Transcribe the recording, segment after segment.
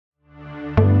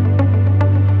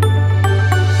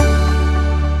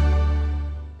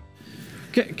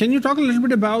Can you talk a little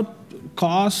bit about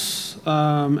costs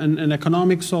and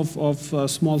economics of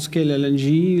small-scale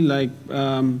LNG? Like,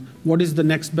 what is the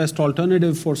next best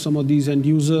alternative for some of these end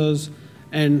users,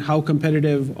 and how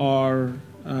competitive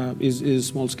is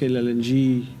small-scale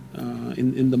LNG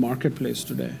in the marketplace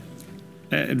today?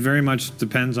 It very much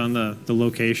depends on the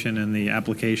location and the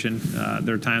application.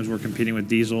 There are times we're competing with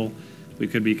diesel. We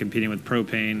could be competing with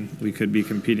propane. We could be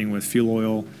competing with fuel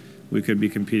oil. We could be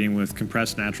competing with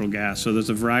compressed natural gas. So there's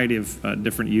a variety of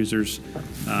different users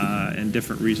and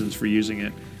different reasons for using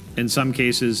it. In some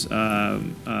cases,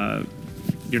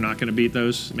 you're not going to beat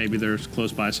those. Maybe there's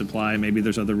close by supply. Maybe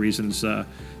there's other reasons to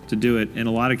do it. In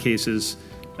a lot of cases,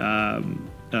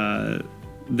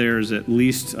 there's at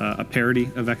least a parity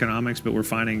of economics, but we're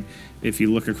finding if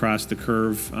you look across the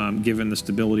curve, given the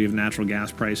stability of natural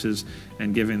gas prices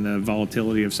and given the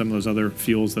volatility of some of those other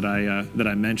fuels that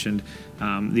I mentioned,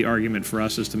 the argument for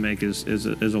us is to make is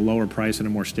a lower price and a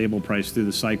more stable price through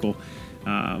the cycle,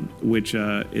 which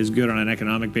is good on an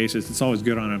economic basis. It's always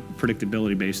good on a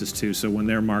predictability basis too. So when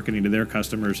they're marketing to their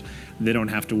customers, they don't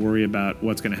have to worry about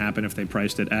what's going to happen if they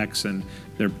priced at X and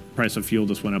their price of fuel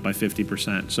just went up by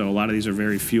 50%. So a lot of these are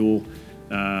very fuel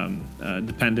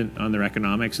dependent on their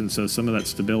economics, and so some of that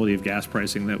stability of gas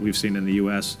pricing that we've seen in the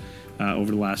U.S.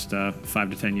 Over the last 5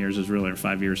 to 10 years is really, or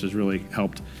 5 years, has really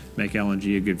helped make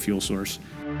LNG a good fuel source.